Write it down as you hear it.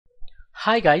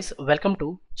Hi guys, welcome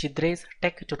to Chidre's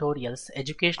Tech Tutorials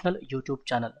educational YouTube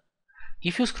channel.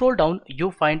 If you scroll down, you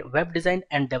find web design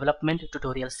and development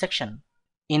tutorial section.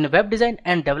 In web design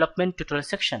and development tutorial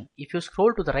section, if you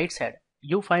scroll to the right side,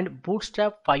 you find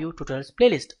Bootstrap 5 tutorials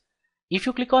playlist. If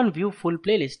you click on view full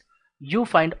playlist, you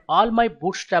find all my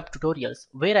Bootstrap tutorials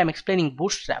where I'm explaining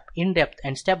Bootstrap in depth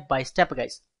and step by step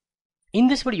guys. In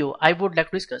this video, I would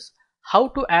like to discuss how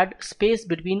to add space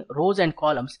between rows and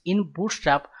columns in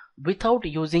Bootstrap without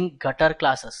using gutter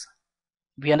classes.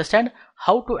 We understand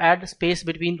how to add space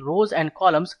between rows and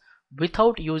columns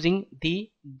without using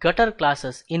the gutter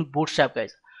classes in Bootstrap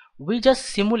guys. We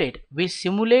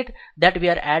simulate that we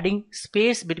are adding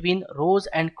space between rows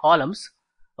and columns.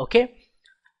 Okay,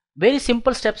 very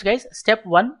simple steps guys. Step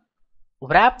 1,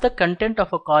 wrap the content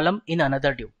of a column in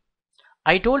another div.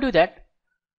 I told you that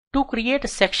to create a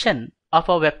section of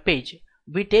a web page,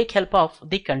 we take help of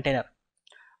the container.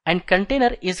 And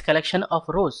container is collection of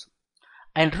rows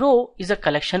and row is a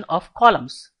collection of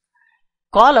columns.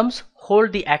 Columns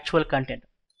hold the actual content.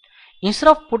 Instead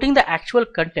of putting the actual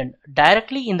content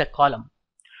directly in the column,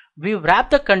 we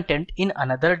wrap the content in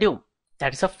another div.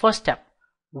 That is the first step.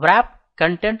 Wrap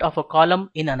content of a column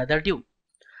in another div.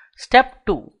 Step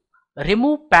 2,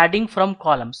 remove padding from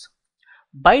columns.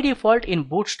 By default in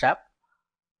Bootstrap,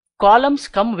 columns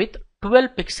come with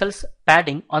 12 pixels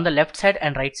padding on the left side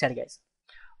and right side guys.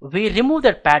 We remove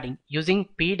that padding using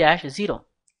P-0.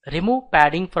 Remove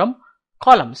padding from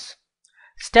columns.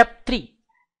 Step 3,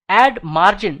 add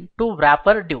margin to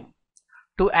wrapper div.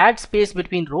 To add space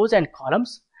between rows and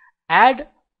columns, add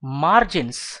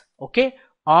margins, okay,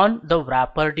 on the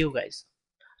wrapper div guys.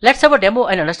 Let's have a demo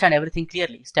and understand everything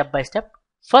clearly step by step.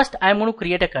 First, I am going to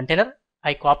create a container.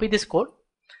 I copy this code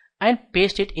and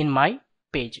paste it in my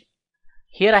page.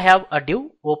 Here I have a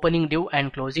div, opening div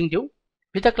and closing div,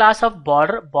 with a class of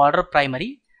border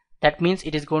primary. That means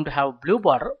it is going to have blue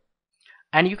border,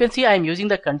 and you can see I am using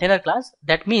the container class.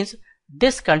 That means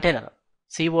this container,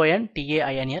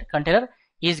 container container,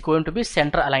 is going to be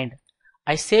center aligned.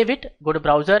 I save it, go to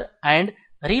browser and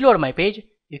reload my page.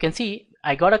 You can see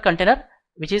I got a container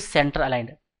which is center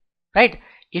aligned, right?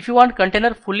 If you want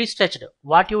container fully stretched,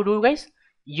 what you do guys,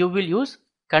 you will use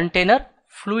container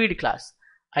fluid class.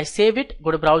 I save it,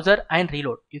 go to browser and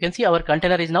reload. You can see our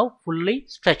container is now fully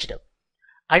stretched.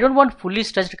 I don't want fully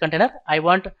stretched container. I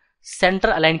want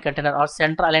center aligned container or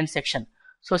center aligned section.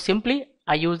 So simply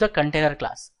I use the container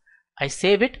class. I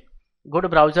save it, go to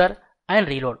browser and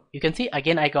reload. You can see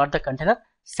again I got the container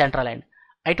center aligned.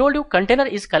 I told you container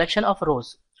is collection of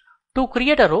rows. To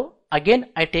create a row, again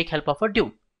I take help of a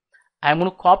div. I am going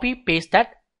to copy paste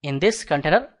that in this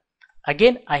container.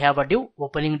 Again I have a div,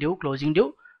 opening div, closing div,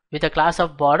 with a class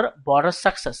of border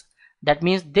success. That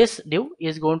means this div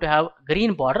is going to have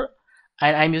green border,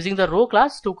 and I am using the row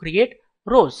class to create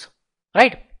rows,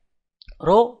 right?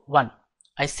 Row 1.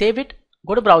 I save it,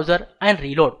 go to browser and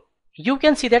reload. You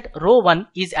can see that row 1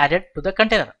 is added to the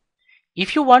container.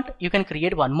 If you want, you can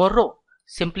create one more row.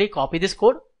 Simply copy this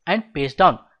code and paste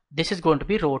down. This is going to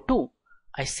be row 2.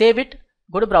 I save it,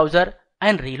 go to browser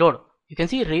and reload. You can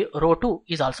see row 2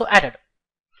 is also added.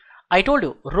 I told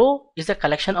you row is a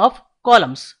collection of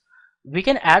columns. We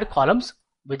can add columns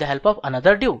with the help of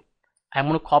another div. I'm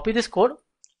going to copy this code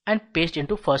and paste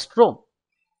into first row.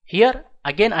 Here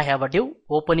again I have a div,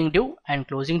 opening div and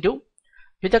closing div,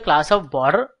 with a class of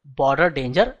border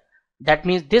danger. That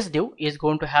means this div is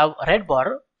going to have red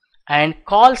border, and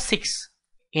call 6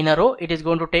 in a row. It is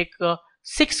going to take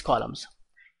 6 columns.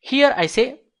 Here I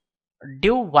say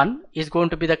div 1 is going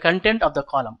to be the content of the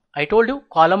column. I told you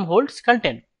column holds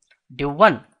content. Div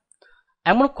 1.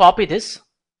 I'm going to copy this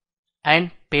and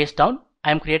paste down.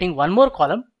 I'm creating one more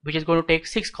column which is going to take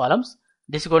 6 columns.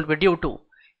 This is going to be div 2.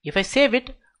 If I save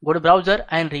it, go to browser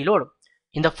and reload.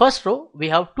 In the first row we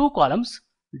have 2 columns,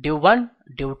 div 1,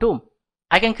 div 2.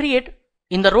 I can create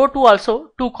in the row 2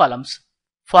 also 2 columns.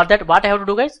 For that, what I have to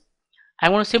do guys,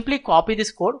 I'm going to simply copy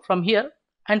this code from here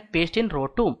and paste in row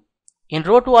 2. In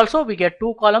row 2 also we get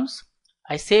 2 columns.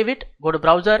 I save it, go to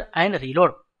browser and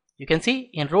reload. You can see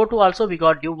in row 2 also we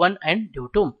got div 1 and div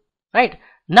 2, right?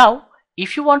 Now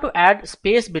if you want to add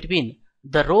space between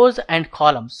the rows and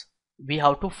columns, we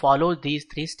have to follow these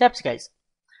 3 steps guys.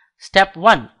 Step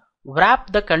 1,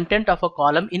 wrap the content of a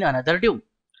column in another div.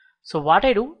 So what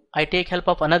I do, I take help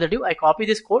of another div. I copy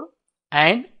this code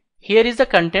and here is the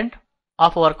content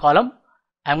of our column.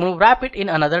 I'm going to wrap it in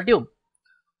another div,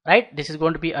 right? This is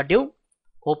going to be a div,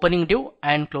 opening div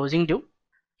and closing div.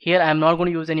 Here I am not going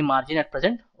to use any margin at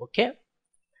present. Okay,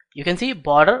 you can see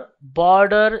border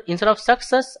instead of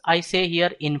success I say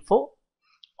here info,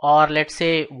 or let's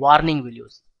say warning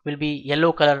will be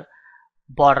yellow color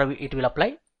border it will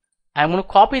apply. I'm going to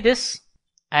copy this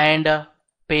and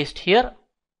paste here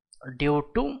due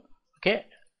to, okay,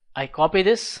 I copy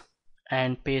this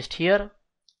and paste here,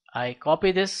 I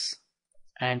copy this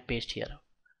and paste here.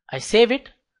 I save it,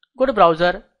 go to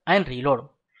browser and reload.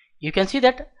 You can see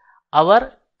that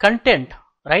our content,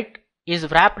 right,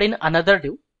 is wrapped in another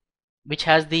div which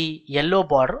has the yellow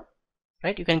border,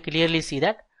 right? You can clearly see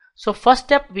that. So first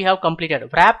step we have completed,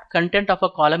 wrap content of a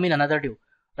column in another div,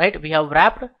 right? We have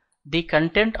wrapped the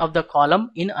content of the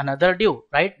column in another div,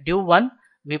 right? Div 1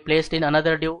 we placed in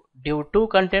another div, div 2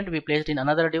 content we placed in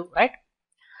another div, right?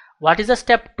 What is the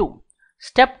step 2?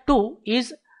 Step 2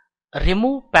 is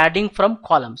remove padding from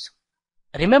columns.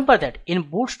 Remember that in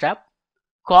Bootstrap,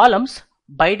 columns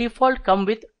by default come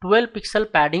with 12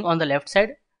 pixel padding on the left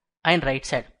side and right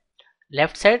side.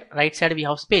 Left side, right side we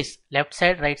have space. Left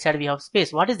side, right side we have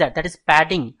space. What is that? That is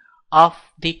padding of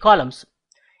the columns.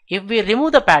 If we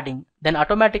remove the padding, then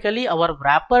automatically our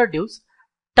wrapper divs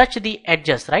touch the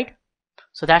edges, right?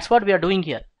 So that's what we are doing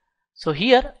here. So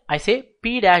here I say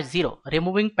P-0,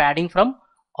 removing padding from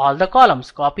all the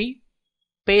columns. Copy,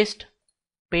 paste,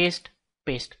 paste,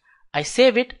 paste. I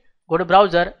save it, go to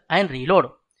browser and reload.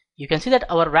 You can see that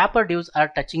our wrapper divs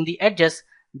are touching the edges.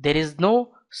 There is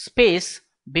no space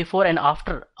before and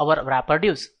after our wrapper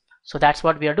divs. So that's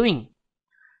what we are doing.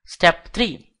 Step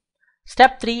 3.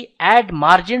 Step 3, add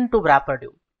margin to wrapper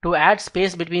div. To add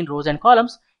space between rows and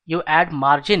columns, you add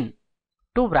margin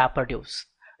to wrapper divs.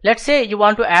 Let's say you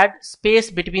want to add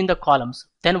space between the columns.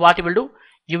 Then what you will do?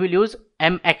 You will use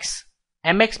MX.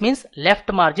 MX means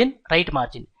left margin, right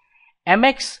margin.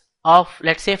 MX of,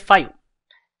 let's say, 5.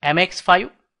 MX 5.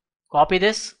 Copy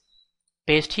this,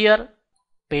 paste here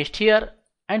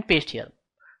and paste here.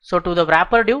 So to the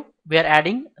wrapper div we are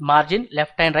adding margin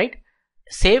left and right.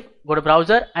 Save, go to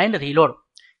browser and reload.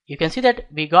 You can see that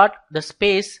we got the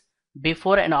space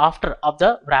before and after of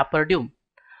the wrapper div.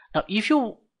 Now if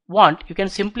you want, you can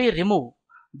simply remove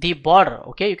the border.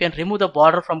 Okay, you can remove the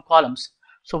border from columns.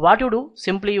 So what you do,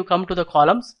 simply you come to the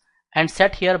columns and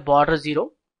set here border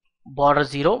 0, border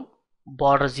 0,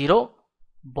 border 0,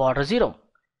 border 0.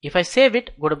 If I save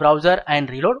it, go to browser and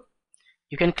reload,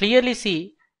 you can clearly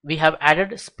see we have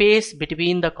added space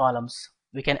between the columns.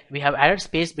 We have added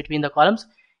space between the columns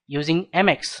using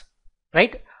MX,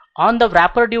 right? On the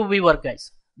wrapper div we work,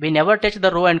 guys. We never touch the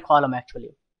row and column actually.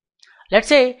 Let's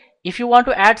say if you want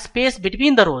to add space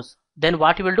between the rows, then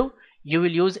what you will do? You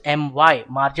will use MY,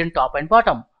 margin top and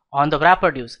bottom, on the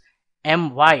wrapper divs.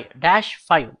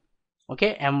 MY-5.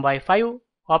 Okay, MY5,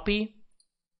 copy,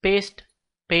 paste,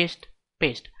 paste,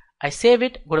 paste. I save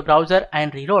it, go to browser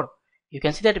and reload. You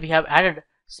can see that we have added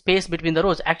space between the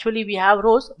rows. Actually we have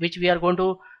rows which we are going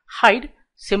to hide.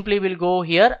 Simply we'll go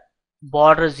here,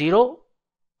 border 0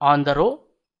 on the row,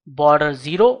 border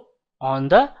 0 on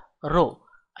the row.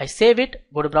 I save it,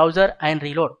 go to browser and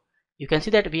reload. You can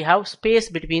see that we have space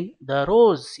between the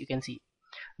rows. You can see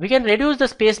we can reduce the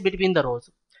space between the rows.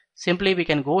 Simply we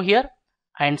can go here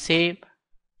and say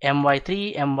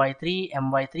MY3, MY3,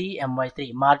 MY3,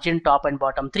 MY3, margin top and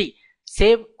bottom 3.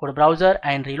 Save, go to browser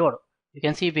and reload. You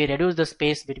can see we reduce the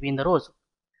space between the rows.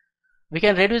 We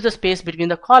can reduce the space between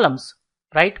the columns,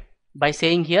 right, by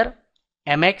saying here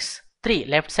MX3,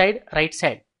 left side, right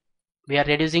side. We are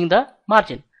reducing the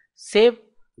margin. Save,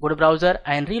 go to browser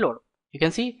and reload. You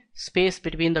can see space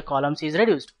between the columns is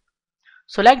reduced.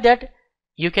 So like that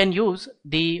you can use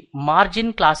the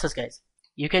margin classes, guys.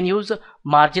 You can use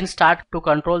margin start to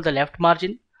control the left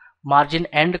margin, margin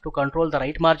end to control the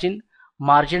right margin,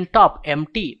 margin top,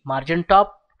 MT, margin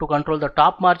top to control the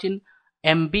top margin,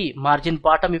 MB, margin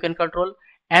bottom you can control,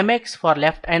 MX for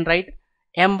left and right,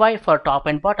 MY for top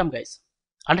and bottom, guys.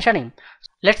 Understanding?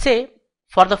 Let's say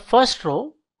for the first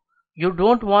row you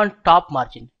don't want top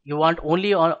margin, you want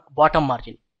only on bottom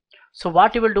margin. So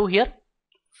what you will do here,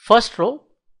 first row,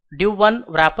 div 1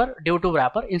 wrapper, div 2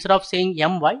 wrapper, instead of saying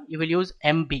MY you will use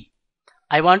MB.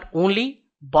 I want only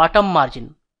bottom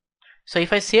margin. So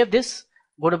if I save this,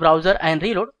 go to browser and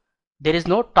reload, there is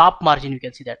no top margin. You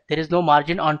can see that there is no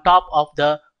margin on top of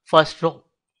the first row.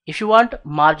 If you want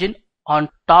margin on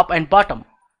top and bottom,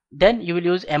 then you will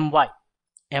use MY.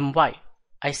 MY.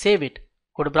 I save it,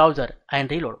 go to browser and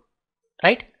reload,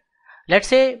 right? Let's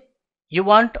say you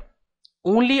want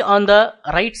only on the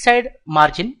right side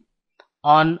margin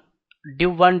on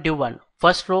div 1,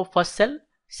 first row first cell,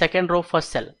 second row first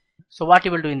cell. So what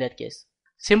you will do in that case,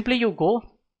 simply you go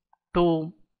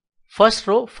to first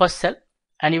row first cell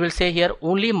and you will say here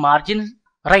only margin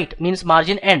right, means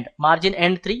margin end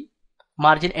 3,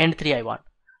 margin end 3 I want.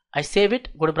 I save it,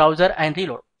 go to browser and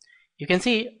reload. You can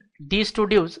see these two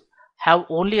divs have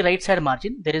only right side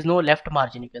margin, there is no left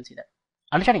margin. You can see that.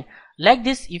 Understanding? Like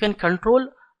this, you can control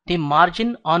the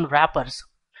margin on wrappers.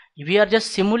 We are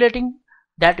just simulating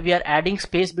that we are adding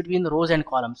space between rows and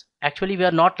columns. Actually, we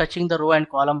are not touching the row and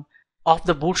column of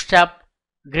the Bootstrap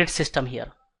grid system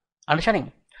here.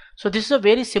 Understanding? So this is a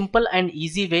very simple and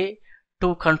easy way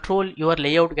to control your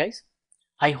layout, guys.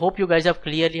 I hope you guys have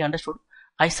clearly understood.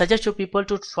 I suggest you people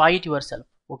to try it yourself.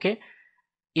 Okay,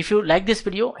 if you like this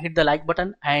video, hit the like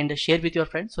button and share with your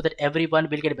friends so that everyone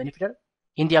will get benefited.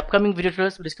 In the upcoming video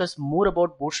tutorials, we'll discuss more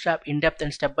about Bootstrap in depth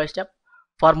and step by step.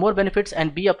 For more benefits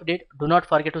and be up to date, do not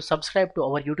forget to subscribe to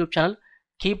our YouTube channel.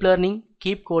 Keep learning,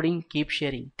 keep coding, keep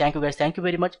sharing. Thank you guys. Thank you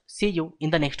very much. See you in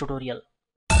the next tutorial.